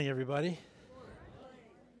Everybody.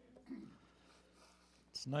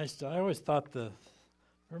 It's nice to, I always thought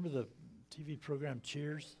remember the TV program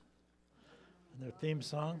Cheers and their theme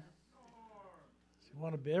song?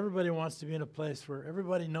 Everybody wants to be in a place where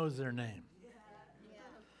everybody knows their name.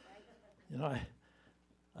 You know,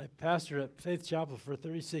 I pastored at Faith Chapel for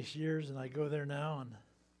 36 years, and I go there now, and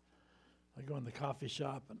I go in the coffee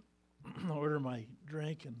shop and order my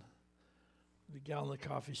drink, and the gal in the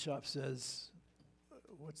coffee shop says,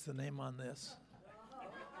 "What's the name on this?"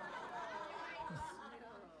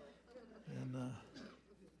 And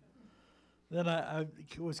then I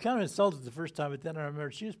was kind of insulted the first time, but then I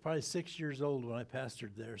remembered she was probably 6 years old when I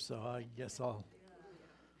pastored there, so I guess I'll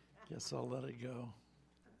let it go.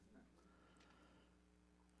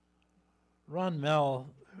 Ron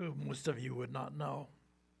Mell, who most of you would not know,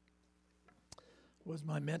 was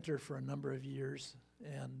my mentor for a number of years,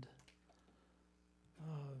 and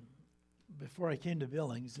before I came to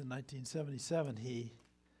Billings in 1977, he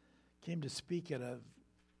came to speak at a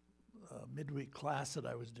midweek class that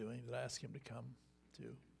I was doing that I asked him to come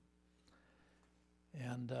to.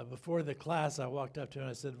 And before the class, I walked up to him and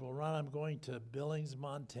I said, "Well, Ron, I'm going to Billings,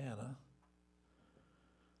 Montana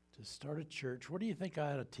to start a church. What do you think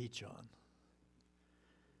I ought to teach on?"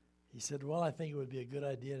 He said, "Well, I think it would be a good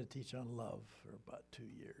idea to teach on love for about 2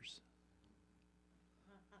 years."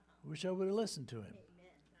 I wish I would have listened to him.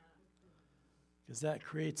 Because that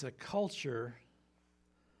creates a culture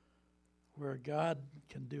where God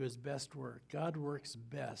can do his best work. God works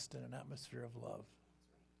best in an atmosphere of love.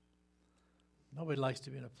 Nobody likes to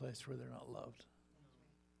be in a place where they're not loved.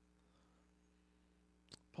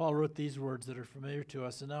 Paul wrote these words that are familiar to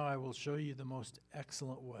us, "And now I will show you the most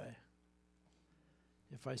excellent way.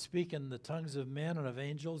 If I speak in the tongues of men and of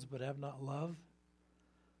angels but have not love,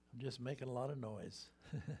 I'm just making a lot of noise."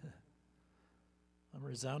 I'm a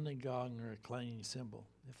resounding gong or a clanging cymbal.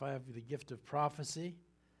 If I have the gift of prophecy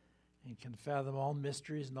and can fathom all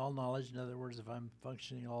mysteries and all knowledge, in other words, if I'm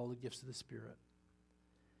functioning all the gifts of the Spirit.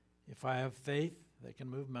 If I have faith that can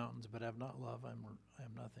move mountains but have not love, I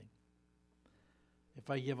am nothing. If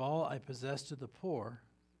I give all I possess to the poor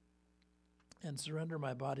and surrender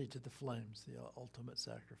my body to the flames, the ultimate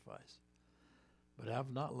sacrifice, but have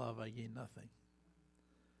not love, I gain nothing.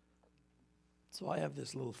 So I have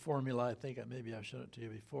this little formula. I think maybe I've shown it to you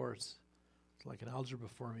before. It's like an algebra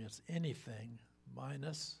formula. It's anything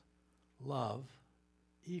minus love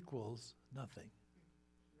equals nothing.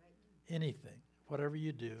 Right. Anything. Whatever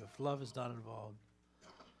you do, if love is not involved,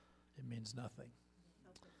 it means nothing.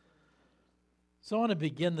 So I want to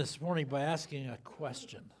begin this morning by asking a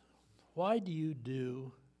question. Why do you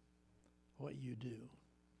do what you do?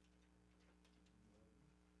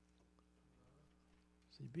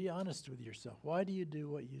 Be honest with yourself. Why do you do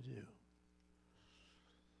what you do?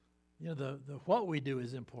 You know, the what we do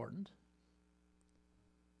is important.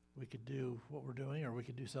 We could do what we're doing, or we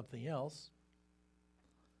could do something else.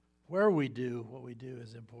 Where we do what we do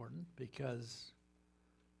is important, because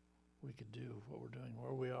we could do what we're doing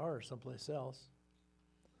where we are or someplace else.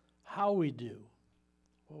 How we do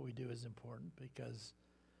what we do is important, because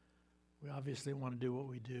we obviously want to do what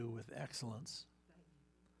we do with excellence.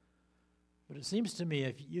 But it seems to me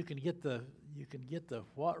if you can get the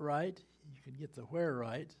what right, you can get the where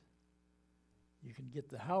right, you can get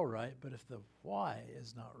the how right, but if the why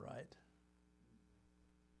is not right,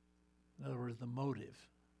 in other words, the motive,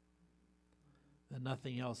 then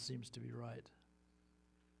nothing else seems to be right.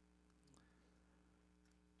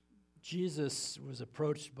 Jesus was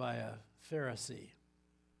approached by a Pharisee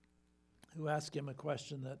who asked him a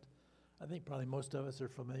question that I think probably most of us are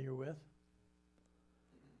familiar with.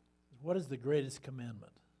 What is the greatest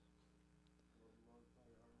commandment?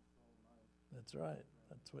 That's right.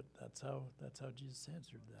 That's how Jesus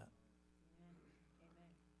answered that. Amen.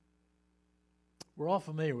 We're all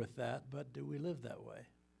familiar with that, but do we live that way?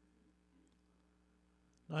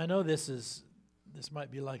 Now I know this might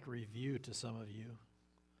be like review to some of you.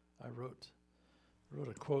 I wrote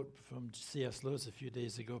a quote from C.S. Lewis a few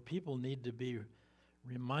days ago. People need to be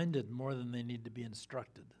reminded more than they need to be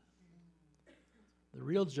instructed. The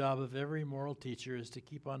real job of every moral teacher is to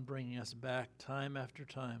keep on bringing us back time after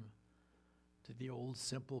time to the old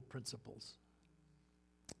simple principles.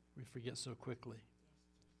 We forget so quickly.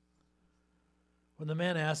 When the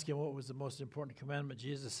man asked him what was the most important commandment,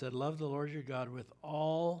 Jesus said, "Love the Lord your God with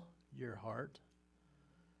all your heart."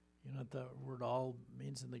 You know what the word all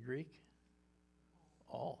means in the Greek?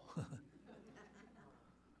 All.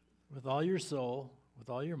 With all your soul, with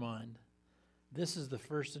all your mind. This is the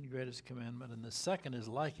first and greatest commandment, and the second is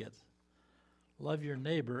like it. Love your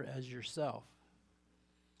neighbor as yourself.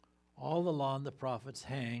 All the law and the prophets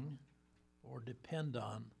hang or depend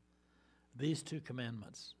on these two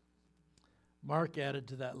commandments. Mark added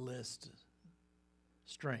to that list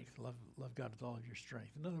strength. Love God with all of your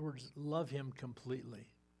strength. In other words, love him completely.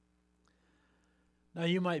 Now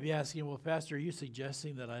you might be asking, well, Pastor, are you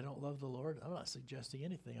suggesting that I don't love the Lord? I'm not suggesting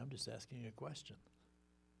anything. I'm just asking a question.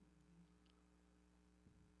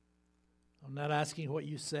 I'm not asking what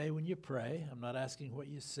you say when you pray. I'm not asking what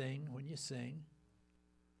you sing when you sing.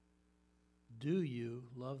 Do you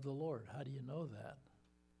love the Lord? How do you know that?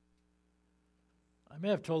 I may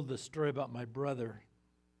have told this story about my brother,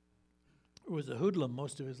 who was a hoodlum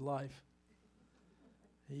most of his life.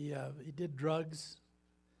 He did drugs,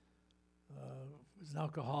 was an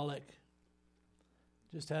alcoholic,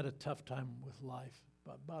 just had a tough time with life.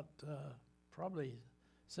 But about probably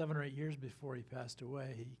 7 or 8 years before he passed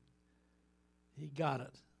away, he got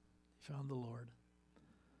it. He found the Lord.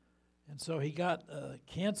 And so he got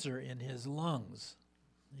cancer in his lungs.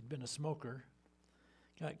 He'd been a smoker.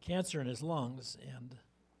 Got cancer in his lungs,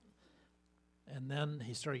 and then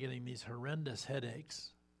he started getting these horrendous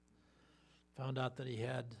headaches. Found out that he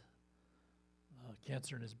had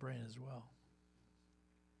cancer in his brain as well.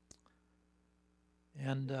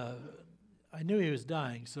 And I knew he was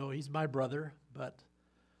dying, so he's my brother, but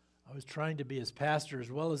I was trying to be his pastor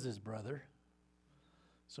as well as his brother.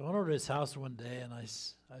 So I went over to his house one day, and I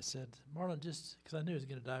said, Marlon, just because I knew he was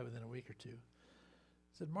going to die within a week or two,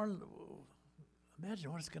 I said, Marlon,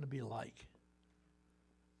 imagine what it's going to be like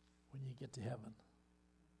when you get to heaven.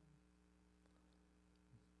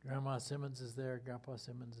 Grandma Simmons is there, Grandpa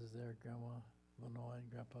Simmons is there, Grandma Vanoy and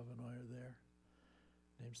Grandpa Vanoy are there.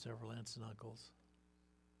 Named several aunts and uncles.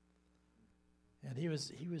 And he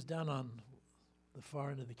was down on the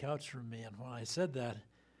far end of the couch from me, and when I said that,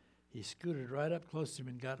 he scooted right up close to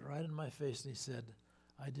me and got right in my face, and he said,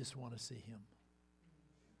 I just want to see him.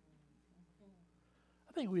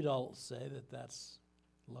 I think we'd all say that that's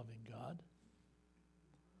loving God.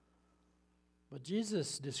 But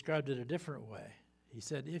Jesus described it a different way. He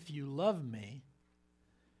said, if you love me,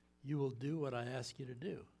 you will do what I ask you to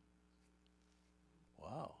do.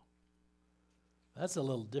 Wow. That's a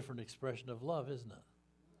little different expression of love, isn't it?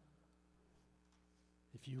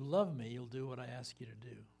 If you love me, you'll do what I ask you to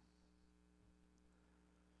do.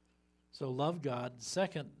 So love God.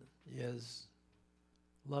 Second is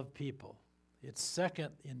love people. It's second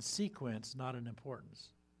in sequence, not in importance.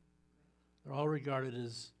 They're all regarded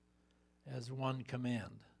as one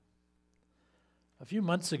command. A few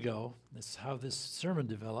months ago, this is how this sermon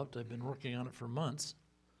developed. I've been working on it for months.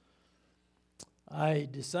 I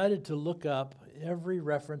decided to look up every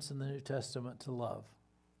reference in the New Testament to love.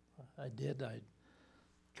 I did. I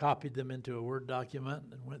copied them into a Word document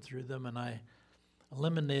and went through them, and I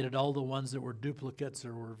eliminated all the ones that were duplicates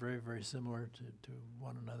or were very, very similar to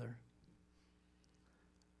one another.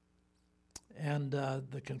 And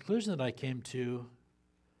the conclusion that I came to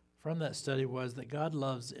from that study was that God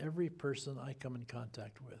loves every person I come in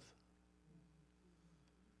contact with.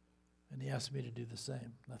 And he asked me to do the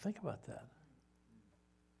same. Now think about that.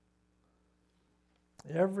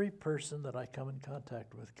 Every person that I come in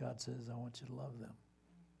contact with, God says, I want you to love them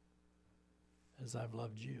as I've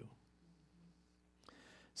loved you.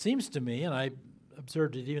 Seems to me, and I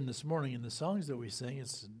observed it even this morning in the songs that we sing,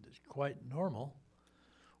 it's quite normal.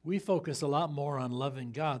 We focus a lot more on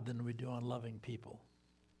loving God than we do on loving people.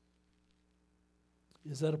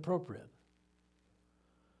 Is that appropriate?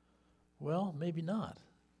 Well, maybe not,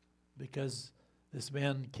 because this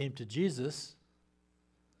man came to Jesus,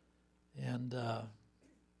 and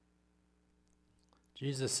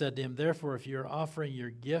Jesus said to him, therefore, if you're offering your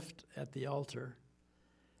gift at the altar,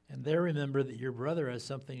 and there remember that your brother has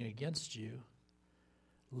something against you,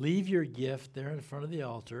 leave your gift there in front of the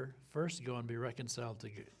altar. First go and be reconciled to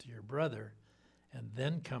your brother, and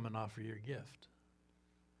then come and offer your gift.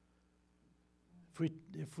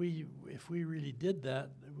 If we really did that,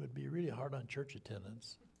 it would be really hard on church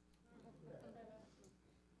attendance.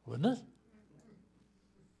 Wouldn't it?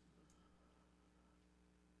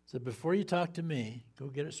 So before you talk to me, go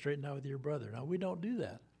get it straightened out with your brother. Now, we don't do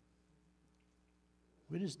that.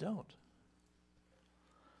 We just don't.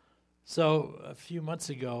 So a few months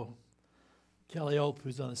ago, Kelly Ope,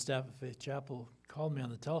 who's on the staff of Faith Chapel, called me on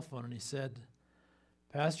the telephone and he said,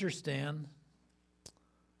 Pastor Stan,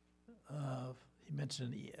 he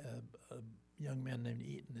mentioned a young man named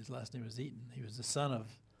Eaton. His last name was Eaton. He was the son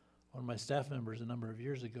of one of my staff members a number of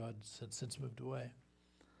years ago. Had since moved away.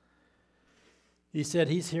 He said,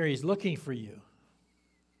 he's here. He's looking for you.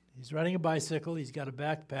 He's riding a bicycle. He's got a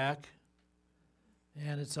backpack.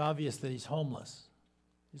 And it's obvious that he's homeless.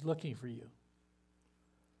 He's looking for you.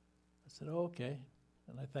 I said, oh, okay.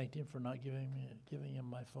 And I thanked him for not giving him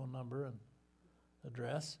my phone number and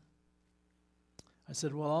address. I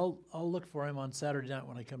said, well, I'll look for him on Saturday night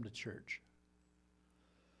when I come to church.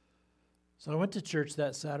 So I went to church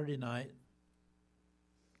that Saturday night.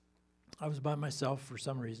 I was by myself for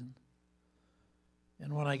some reason.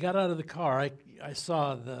 And when I got out of the car, I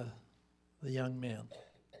saw the young man.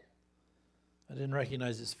 I didn't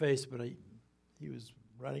recognize his face, but he was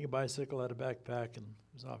riding a bicycle, had a backpack, and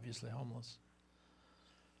was obviously homeless.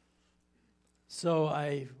 So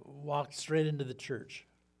I walked straight into the church.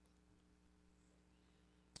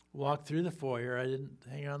 Walked through the foyer. I didn't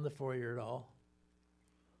hang out in the foyer at all.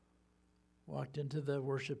 Walked into the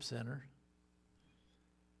worship center.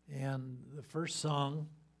 And the first song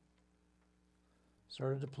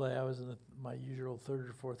started to play. I was in my usual third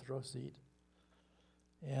or fourth row seat.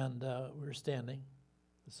 And we were standing.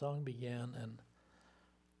 The song began, and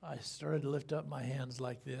I started to lift up my hands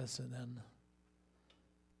like this, and then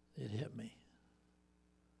it hit me.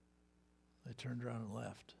 I turned around and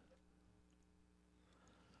left.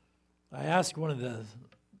 I asked one of the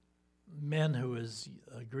men who was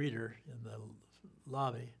a greeter in the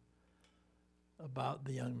lobby about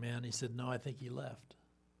the young man. He said, no, I think he left.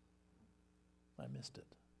 I missed it.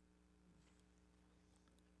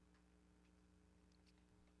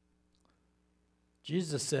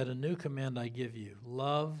 Jesus said, a new command I give you,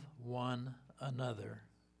 love one another.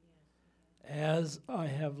 As I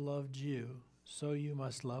have loved you, so you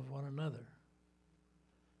must love one another.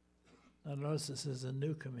 Now notice this is a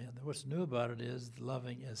new command. What's new about it is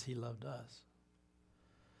loving as he loved us.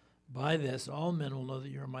 By this, all men will know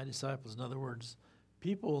that you are my disciples. In other words,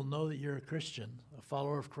 people will know that you're a Christian, a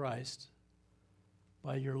follower of Christ,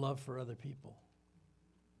 by your love for other people.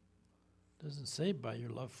 It doesn't say by your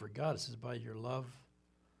love for God. It says by your love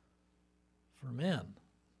for men.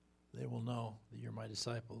 They will know that you're my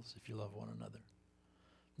disciples if you love one another.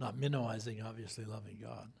 Not minimizing, obviously, loving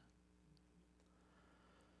God.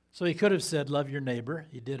 So he could have said, love your neighbor.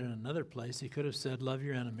 He did in another place. He could have said, love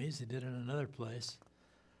your enemies. He did in another place.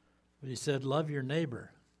 But he said, love your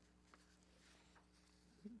neighbor.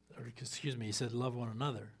 Or, excuse me, he said, love one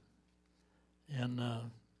another. And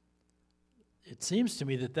it seems to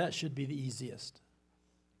me that should be the easiest.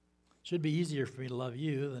 It should be easier for me to love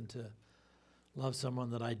you than to love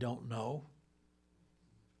someone that I don't know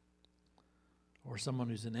or someone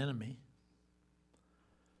who's an enemy.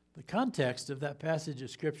 The context of that passage of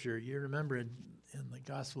Scripture, you remember in the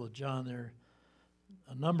Gospel of John, there are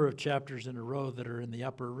a number of chapters in a row that are in the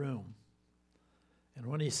upper room. And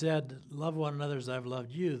when he said, love one another as I've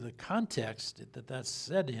loved you, the context that that's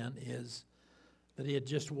said in is that he had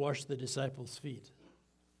just washed the disciples' feet.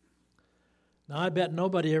 Now, I bet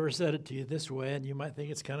nobody ever said it to you this way, and you might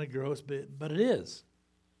think it's kind of gross, but it is.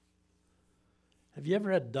 Have you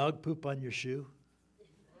ever had dog poop on your shoe?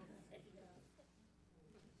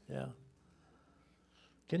 Yeah.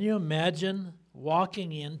 Can you imagine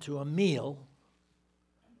walking into a meal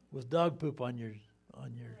with dog poop on your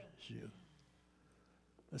shoe?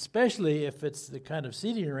 Especially if it's the kind of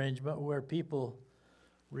seating arrangement where people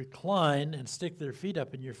recline and stick their feet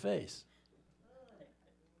up in your face.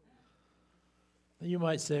 You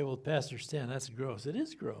might say, well, Pastor Stan, that's gross. It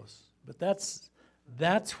is gross. But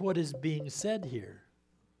that's what is being said here.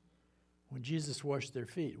 When Jesus washed their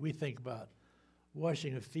feet, we think about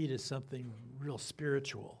washing of feet as something real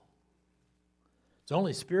spiritual. It's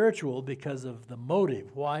only spiritual because of the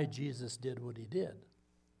motive, why Jesus did what he did.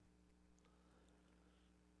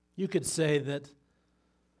 You could say that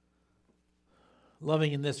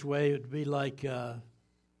loving in this way would be like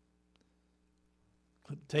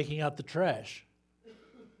taking out the trash,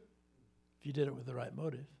 if you did it with the right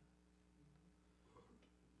motive.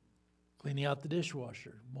 Cleaning out the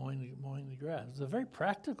dishwasher, mowing the grass. It's a very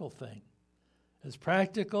practical thing. As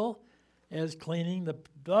practical as cleaning the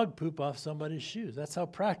dog poop off somebody's shoes. That's how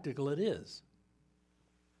practical it is.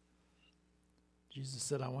 Jesus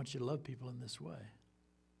said, I want you to love people in this way.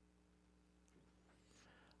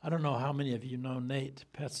 I don't know how many of you know Nate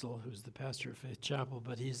Petzel, who's the pastor of Faith Chapel,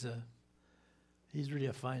 but he's really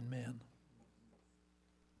a fine man.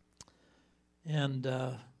 And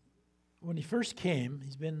when he first came,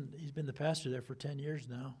 he's been the pastor there for 10 years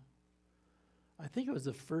now. I think it was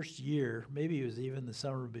the first year, maybe it was even the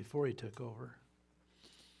summer before he took over.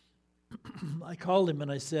 I called him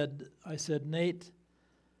and I said, Nate,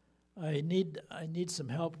 I need some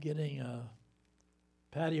help getting a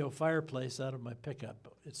patio fireplace out of my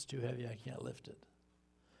pickup. It's too heavy, I can't lift it.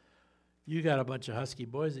 You got a bunch of husky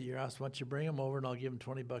boys at your house, why don't you bring them over and I'll give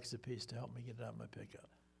them $20 a piece to help me get it out of my pickup.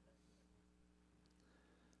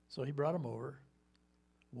 So he brought them over,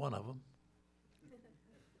 one of them.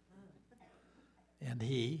 And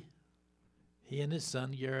he and his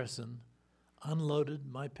son Garrison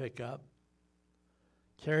unloaded my pickup,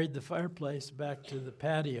 carried the fireplace back to the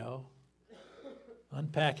patio,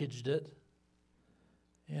 unpackaged it,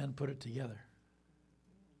 and put it together.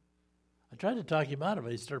 I tried to talk him out of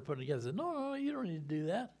it. He started putting it together. I said, no, you don't need to do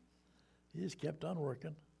that. He just kept on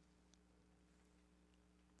working.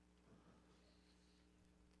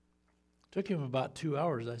 Took him about 2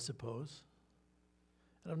 hours, I suppose.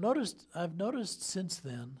 And I've noticed since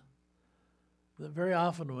then that very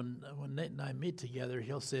often when Nate and I meet together,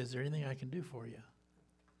 he'll say, is there anything I can do for you?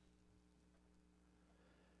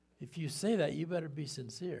 If you say that, you better be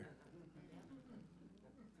sincere.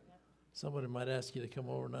 Somebody might ask you to come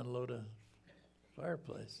over and unload a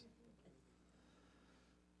fireplace.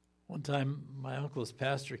 One time, my uncle's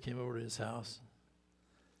pastor came over to his house,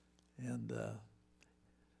 and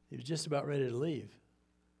he was just about ready to leave.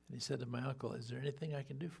 And he said to my uncle, is there anything I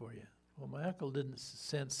can do for you? Well, my uncle didn't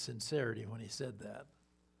sense sincerity when he said that.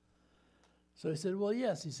 So he said, well,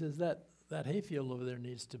 yes. He says, that hayfield over there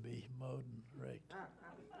needs to be mowed and raked.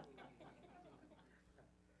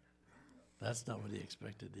 That's not what he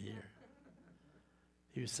expected to hear.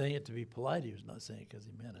 He was saying it to be polite. He was not saying it because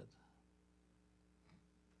he meant it.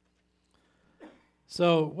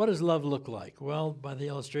 So what does love look like? Well, by the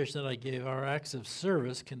illustration that I gave, our acts of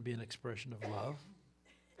service can be an expression of love.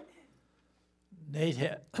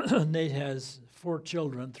 Nate has 4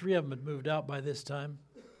 children. 3 of them had moved out by this time.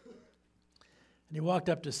 And he walked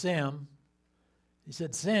up to Sam. He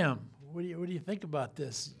said, Sam, what do you think about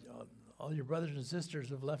this? All your brothers and sisters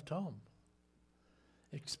have left home.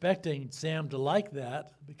 Expecting Sam to like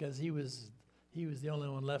that because he was the only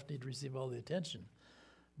one left and he'd receive all the attention.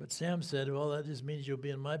 But Sam said, well, that just means you'll be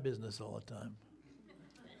in my business all the time.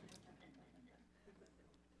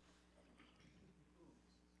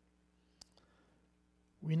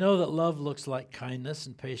 We know that love looks like kindness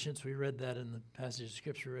and patience. We read that in the passage of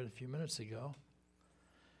Scripture we read a few minutes ago.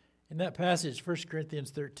 In that passage, 1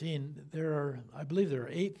 Corinthians 13, I believe there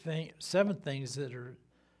are 7 things that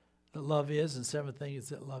love is and 7 things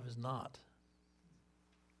that love is not.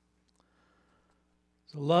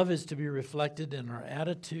 So love is to be reflected in our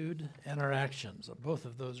attitude and our actions. Both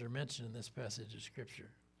of those are mentioned in this passage of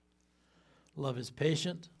Scripture. Love is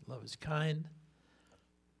patient. Love is kind.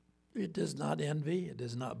 It does not envy. It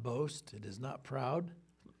does not boast. It is not proud.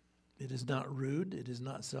 It is not rude. It is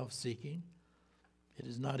not self-seeking. It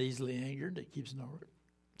is not easily angered. It keeps no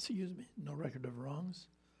record of wrongs.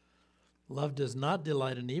 Love does not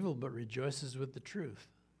delight in evil, but rejoices with the truth.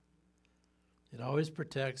 It always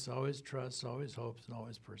protects, always trusts, always hopes, and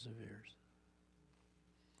always perseveres.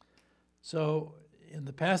 So in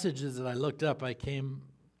the passages that I looked up, I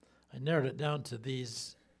narrowed it down to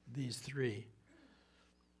these 3.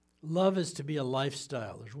 Love is to be a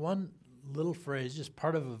lifestyle. There's one little phrase, just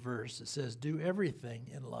part of a verse, that says, do everything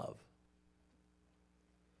in love.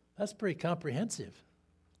 That's pretty comprehensive.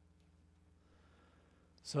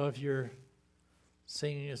 So if you're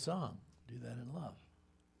singing a song, do that in love.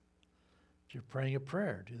 If you're praying a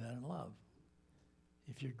prayer, do that in love.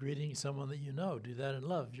 If you're greeting someone that you know, do that in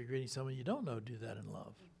love. If you're greeting someone you don't know, do that in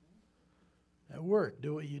love. At work,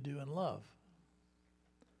 do what you do in love.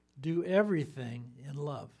 Do everything in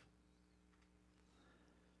love.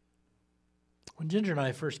 When Ginger and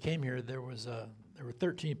I first came here, there were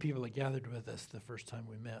 13 people that gathered with us the first time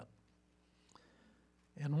we met.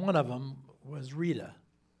 And one of them was Rita.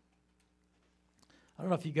 I don't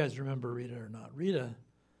know if you guys remember Rita or not. Rita,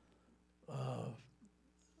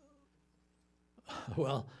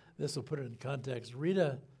 well, this will put it in context.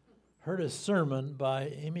 Rita heard a sermon by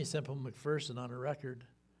Amy Semple McPherson on a record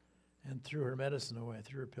and threw her medicine away,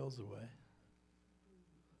 threw her pills away.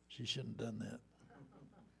 She shouldn't have done that.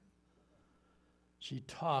 She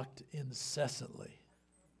talked incessantly.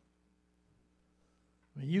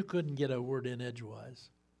 I mean, you couldn't get a word in edgewise.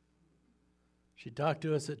 She talked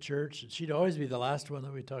to us at church, and she'd always be the last one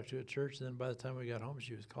that we talked to at church, and then by the time we got home,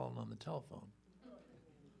 she was calling on the telephone.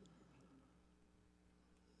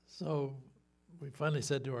 So we finally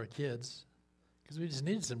said to our kids, because we just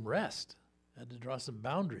needed some rest, had to draw some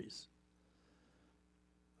boundaries.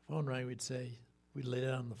 The phone rang, we'd lay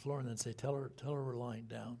down on the floor and then say, tell her we're lying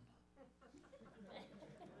down.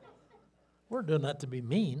 We weren't doing that to be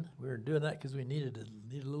mean. We were doing that because we needed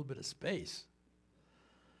a little bit of space.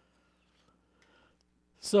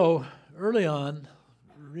 So early on,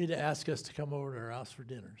 Rita asked us to come over to her house for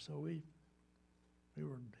dinner. So we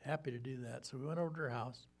were happy to do that. So we went over to her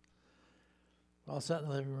house. We all sat in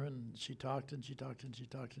the living room, and she talked, and she talked, and she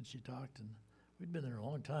talked, and she talked. And we'd been there a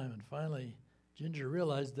long time. And finally, Ginger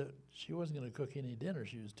realized that she wasn't going to cook any dinner.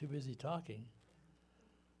 She was too busy talking.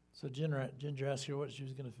 So Ginger asked her what she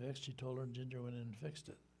was going to fix. She told her, and Ginger went in and fixed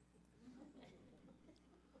it.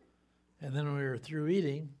 And then when we were through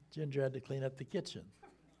eating, Ginger had to clean up the kitchen.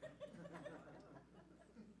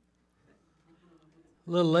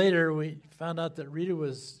 A little later, we found out that Rita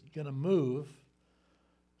was going to move,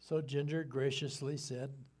 so Ginger graciously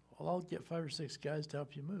said, well, I'll get 5 or 6 guys to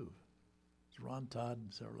help you move. It's Ron Todd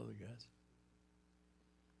and several other guys.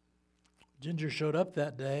 Ginger showed up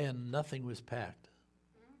that day, and nothing was packed.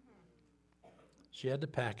 She had to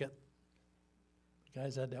pack it. The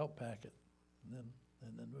guys had to help pack it, and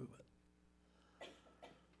then move it.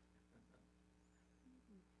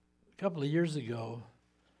 A couple of years ago,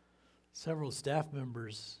 several staff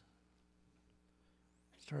members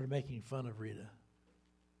started making fun of Rita.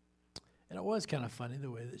 And it was kind of funny the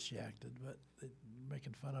way that she acted, but they were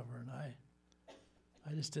making fun of her, and I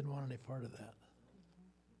just didn't want any part of that.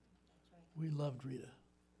 We loved Rita.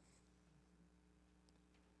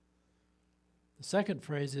 The second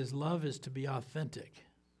phrase is, love is to be authentic.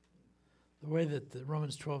 The way that the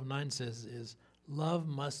Romans 12:9 says is, love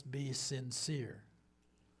must be sincere.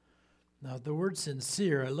 Now, the word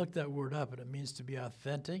sincere, I looked that word up, and it means to be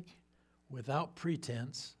authentic, without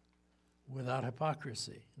pretense, without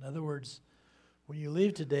hypocrisy. In other words, when you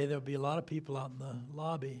leave today, there'll be a lot of people out in the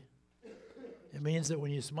lobby. It means that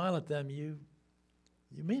when you smile at them, you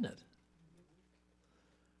mean it.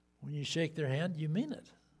 When you shake their hand, you mean it.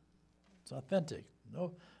 It's authentic.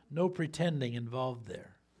 No pretending involved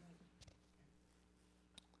there.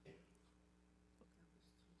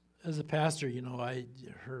 As a pastor, I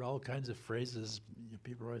heard all kinds of phrases.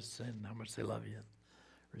 People are always saying how much they love you,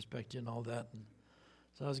 respect you, and all that. And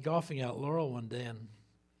so I was golfing out at Laurel one day,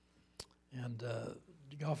 and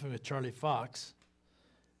golfing with Charlie Fox,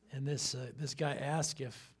 and this guy asked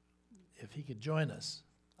if he could join us.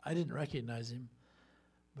 I didn't recognize him,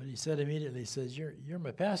 but he said immediately, he says, "You're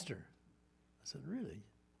my pastor." I said, "Really?"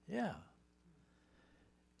 "Yeah."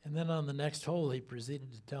 And then on the next hole, he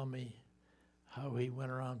proceeded to tell me how he went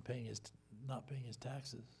around not paying his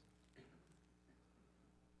taxes.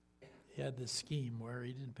 He had this scheme where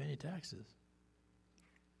he didn't pay any taxes.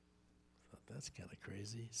 I thought, that's kind of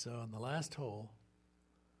crazy. So on the last hole,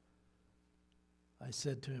 I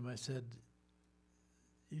said to him,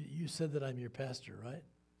 you said that I'm your pastor, right?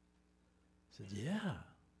 He said, yeah.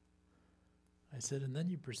 I said, and then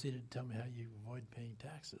you proceeded to tell me how you avoid paying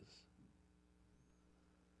taxes.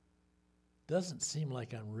 Doesn't seem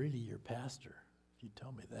like I'm really your pastor, if you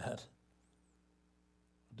tell me that.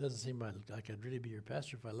 It doesn't seem like I'd really be your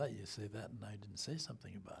pastor if I let you say that and I didn't say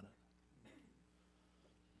something about it.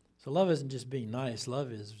 So love isn't just being nice.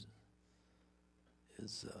 Love is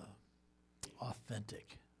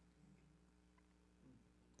authentic.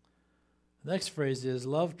 The next phrase is,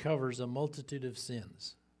 love covers a multitude of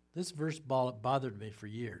sins. This verse bothered me for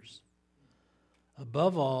years.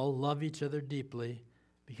 Above all, love each other deeply,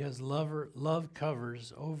 because love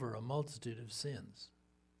covers over a multitude of sins.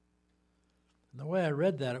 And the way I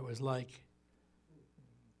read that, it was like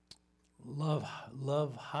love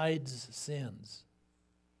hides sins.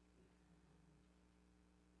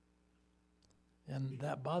 And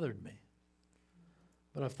that bothered me.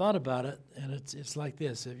 But I've thought about it, and it's like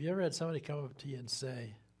this. Have you ever had somebody come up to you and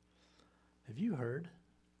say, "Have you heard?"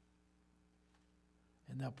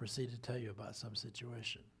 And they'll proceed to tell you about some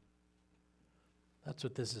situation. That's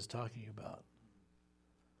what this is talking about.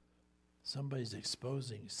 Somebody's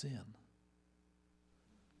exposing sin.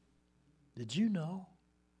 Did you know?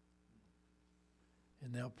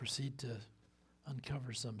 And they'll proceed to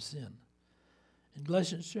uncover some sin. In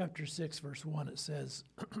Galatians chapter 6, verse 1, it says,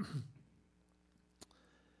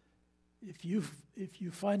 if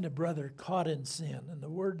you find a brother caught in sin, and the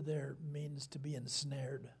word there means to be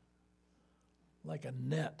ensnared, like a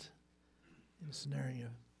net ensnaring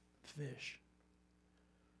a fish.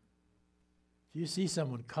 If you see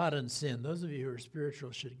someone caught in sin, those of you who are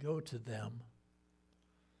spiritual should go to them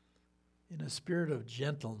in a spirit of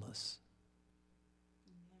gentleness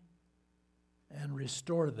and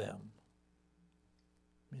restore them.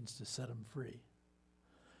 It means to set them free.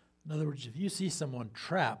 In other words, if you see someone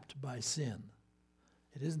trapped by sin,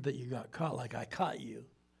 it isn't that you got caught like I caught you.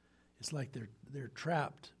 It's like they're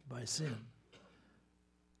trapped by sin.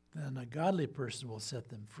 Then a godly person will set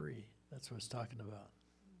them free. That's what it's talking about.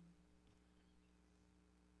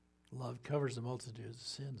 Love covers a multitude of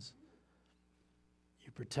sins.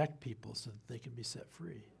 You protect people so that they can be set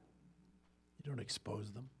free. You don't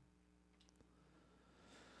expose them.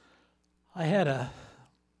 I had a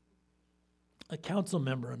council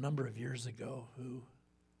member a number of years ago who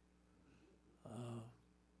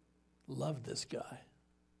loved this guy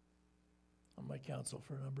on my council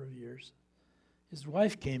for a number of years. His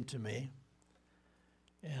wife came to me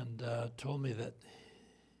and told me that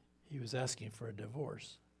he was asking for a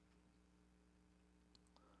divorce.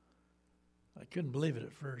 I couldn't believe it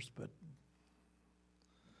at first, but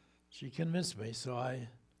she convinced me. So I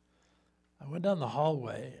went down the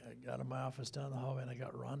hallway. I got in my office down the hallway, and I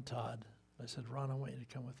got Ron Todd. I said, Ron, I want you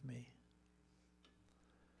to come with me.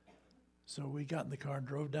 So we got in the car and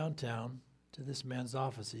drove downtown to this man's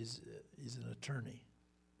office. He's an attorney.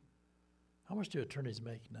 How much do attorneys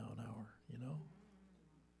make now an hour, you know?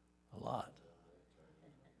 A lot.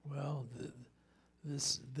 Well,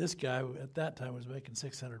 this guy at that time was making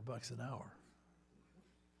 $600 an hour.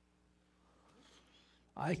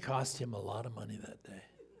 I cost him a lot of money that day.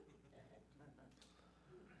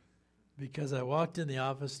 Because I walked in the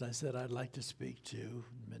office and I said, I'd like to speak to,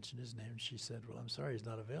 mentioned his name. She said, well, I'm sorry, he's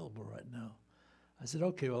not available right now. I said,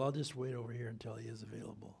 okay, well, I'll just wait over here until he is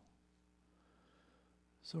available.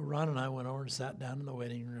 So Ron and I went over and sat down in the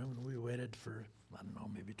waiting room, and we waited for, I don't know,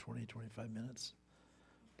 maybe 20, 25 minutes.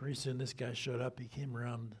 Pretty soon this guy showed up. He came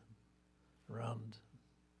around,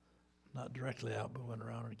 not directly out, but went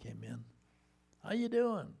around and came in. How you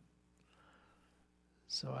doing?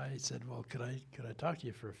 So I said, well, could I talk to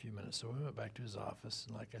you for a few minutes? So we went back to his office,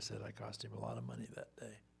 and like I said, I cost him a lot of money that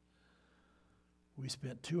day. We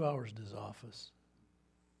spent 2 hours in his office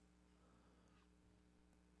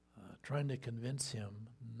trying to convince him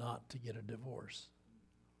not to get a divorce.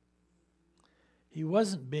 He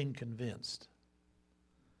wasn't being convinced.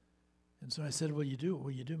 And so I said, will you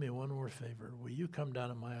do me one more favor? Will you come down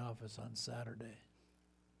to my office on Saturday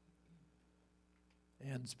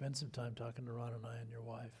and spend some time talking to Ron and I and your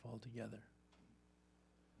wife all together?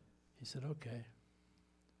 He said, okay.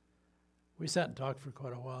 We sat and talked for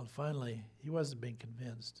quite a while, and finally, he wasn't being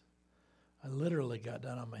convinced. I literally got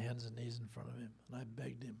down on my hands and knees in front of him, and I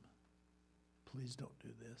begged him, please don't do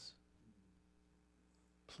this.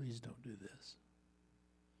 Please don't do this.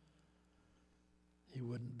 He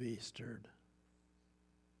wouldn't be stirred.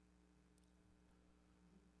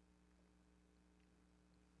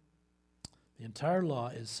 The entire law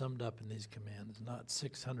is summed up in these commands, not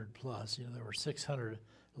 600 plus. You know, there were 600,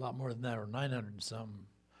 a lot more than that, or 900 and some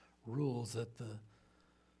rules that the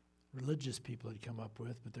religious people had come up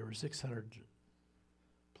with, but there were 600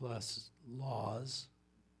 plus laws.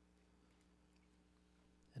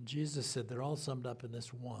 And Jesus said they're all summed up in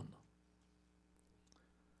this one.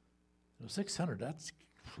 600, that's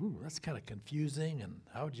kind of confusing, and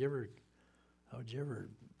how would you ever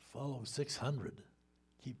follow 600?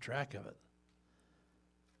 Keep track of it.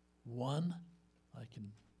 One, I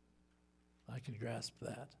can grasp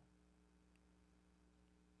that.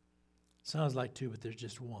 Sounds like two, but there's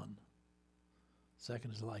just one.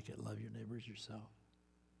 Second is like it, love your neighbors yourself.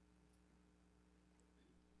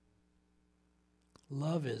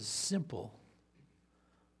 Love is simple,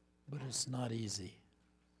 but it's not easy.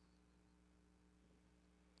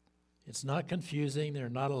 It's not confusing. There are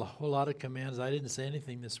not a whole lot of commands. I didn't say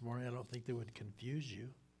anything this morning. I don't think that would confuse you.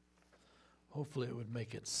 Hopefully it would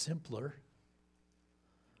make it simpler,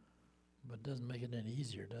 but it doesn't make it any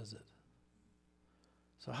easier, does it?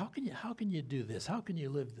 So how can you do this? How can you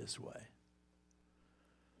live this way?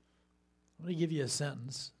 I'm going to give you a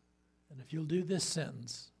sentence, and if you'll do this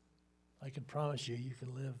sentence, I can promise you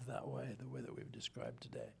can live that way, the way that we've described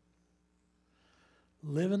today.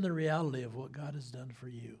 Live in the reality of what God has done for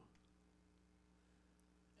you,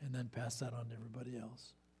 and then pass that on to everybody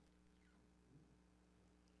else.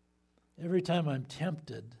 Every time I'm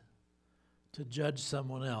tempted to judge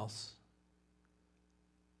someone else,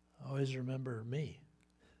 I always remember me.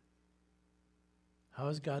 How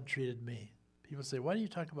has God treated me? People say, why do you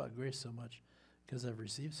talk about grace so much? Because I've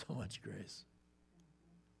received so much grace.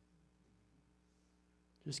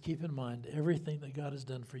 Just keep in mind everything that God has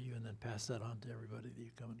done for you, and then pass that on to everybody that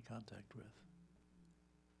you come in contact with,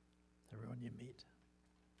 everyone you meet.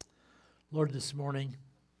 Lord, this morning,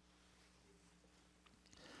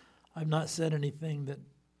 I've not said anything that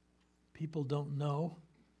people don't know,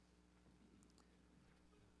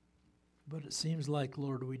 but it seems like,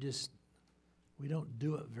 Lord, we don't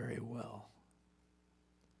do it very well.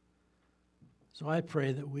 So I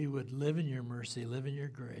pray that we would live in your mercy, live in your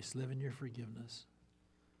grace, live in your forgiveness.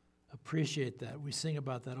 Appreciate that. We sing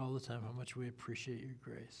about that all the time, how much we appreciate your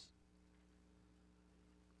grace.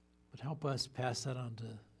 But help us pass that on to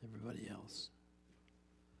everybody else.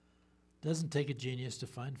 It doesn't take a genius to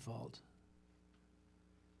find fault,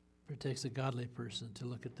 but it takes a godly person to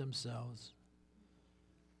look at themselves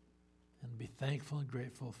and be thankful and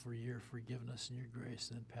grateful for your forgiveness and your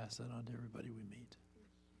grace, and then pass that on to everybody we meet.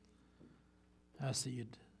 I ask that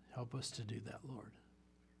you'd help us to do that, Lord.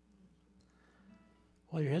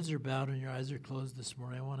 While your heads are bowed and your eyes are closed this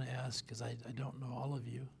morning, I want to ask, because I don't know all of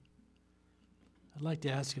you, I'd like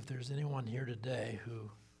to ask if there's anyone here today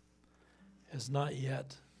who has not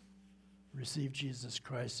yet receive Jesus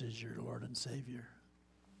Christ as your Lord and Savior.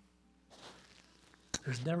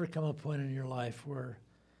 There's never come a point in your life where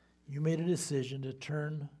you made a decision to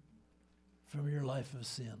turn from your life of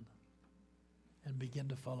sin and begin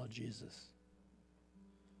to follow Jesus.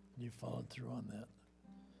 And you followed through on that.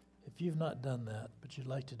 If you've not done that, but you'd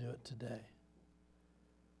like to do it today,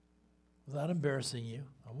 without embarrassing you,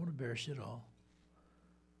 I won't embarrass you at all.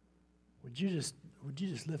 Would you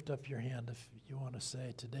just lift up your hand if you want to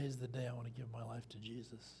say, today's the day I want to give my life to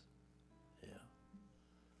Jesus? Yeah.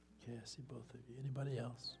 Okay, I see both of you. Anybody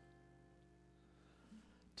else?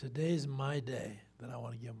 Today's my day that I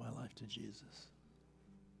want to give my life to Jesus.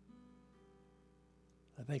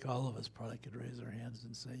 I think all of us probably could raise our hands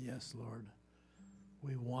and say, yes, Lord,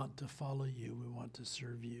 we want to follow you. We want to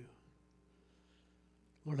serve you.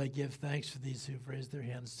 Lord, I give thanks for these who've raised their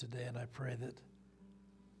hands today, and I pray that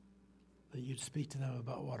you'd speak to them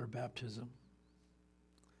about water baptism,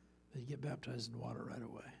 that you get baptized in water right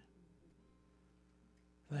away.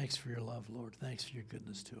 Thanks for your love, Lord. Thanks for your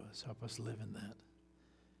goodness to us. Help us live in that.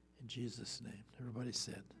 In Jesus' name. Everybody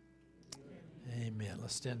said, Amen.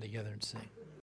 Let's stand together and sing.